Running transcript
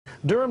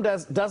Durham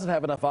doesn't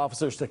have enough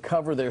officers to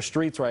cover their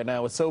streets right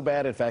now. It's so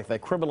bad, in fact, that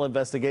criminal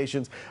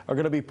investigations are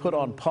going to be put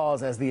on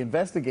pause as the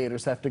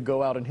investigators have to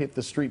go out and hit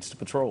the streets to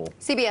patrol.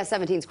 CBS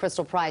 17's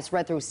Crystal Price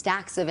read through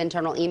stacks of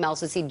internal emails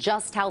to see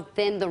just how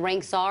thin the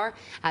ranks are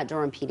at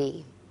Durham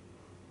PD.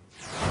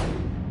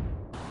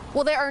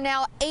 Well, there are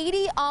now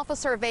 80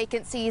 officer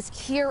vacancies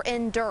here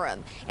in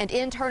Durham, and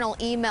internal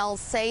emails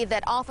say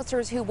that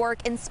officers who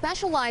work in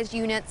specialized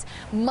units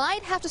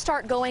might have to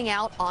start going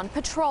out on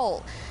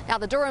patrol. Now,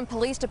 the Durham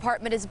Police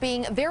Department is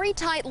being very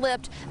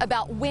tight-lipped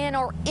about when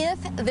or if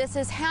this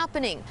is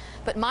happening,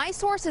 but my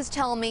sources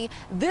tell me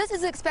this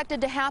is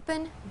expected to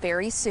happen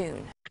very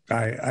soon.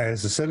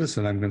 As a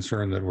citizen, I'm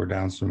concerned that we're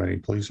down so many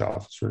police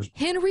officers.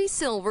 Henry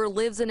Silver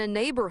lives in a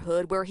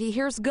neighborhood where he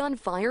hears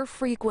gunfire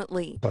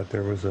frequently. But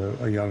there was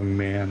a young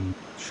man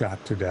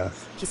shot to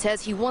death. He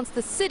says he wants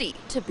the city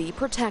to be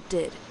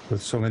protected.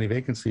 With so many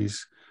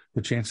vacancies,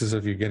 the chances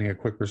of you getting a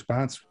quick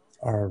response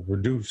are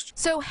reduced.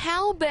 So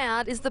how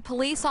bad is the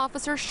police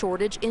officer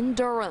shortage in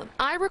Durham?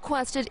 I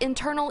requested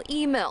internal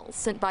emails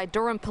sent by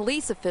Durham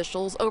police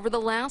officials over the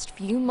last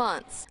few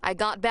months. I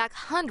got back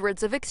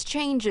hundreds of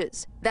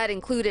exchanges. That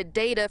included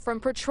data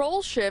from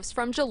patrol shifts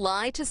from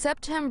July to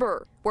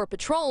September, where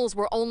patrols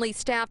were only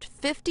staffed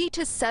 50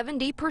 to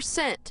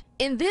 70%.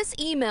 In this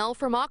email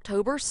from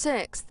October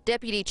 6th,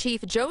 Deputy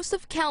Chief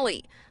Joseph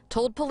Kelly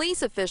told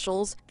police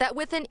officials that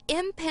with an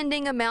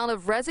impending amount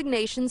of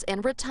resignations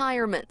and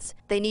retirements,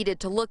 they needed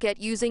to look at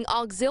using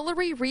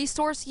auxiliary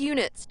resource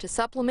units to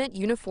supplement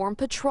uniform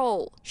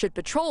patrol, should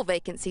patrol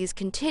vacancies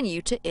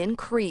continue to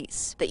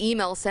increase. The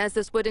email says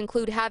this would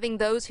include having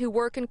those who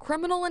work in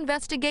criminal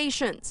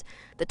investigations,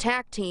 the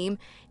TAC team,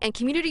 and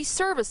community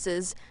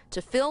services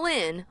to fill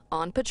in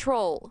on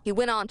patrol. He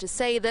went on to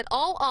say that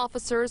all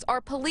officers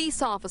are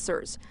police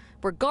officers,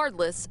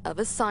 regardless of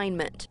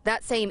assignment.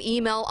 That same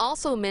email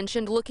also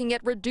mentioned looking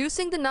at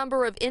reducing the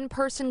number of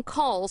in-person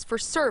calls for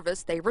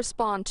service they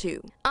respond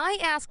to. I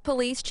asked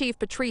Police Chief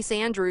Patrice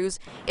Andrews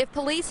if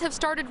police have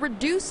started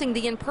reducing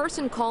the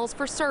in-person calls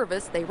for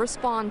service they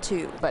respond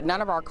to. But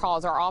none of our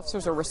calls, our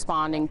officers are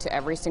responding to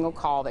every single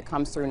call that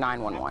comes through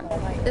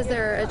 911. Is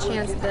there a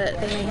chance that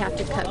they may have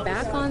to cut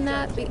back on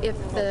that if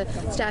the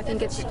staffing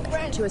gets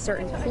to a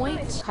certain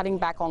point? Cutting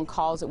back on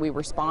calls that we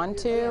respond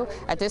to,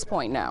 at this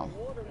point, no.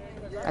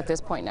 At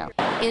this point, no.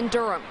 In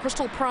Durham,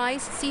 Crystal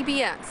Price,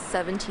 CBS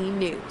 17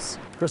 News.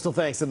 Crystal,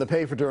 thanks. And the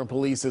pay for Durham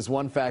Police is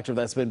one factor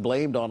that's been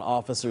blamed on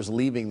officers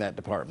leaving that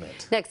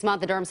department. Next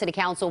month, the Durham City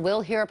Council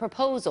will hear a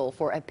proposal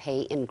for a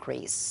pay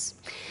increase.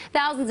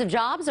 Thousands of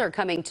jobs are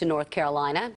coming to North Carolina.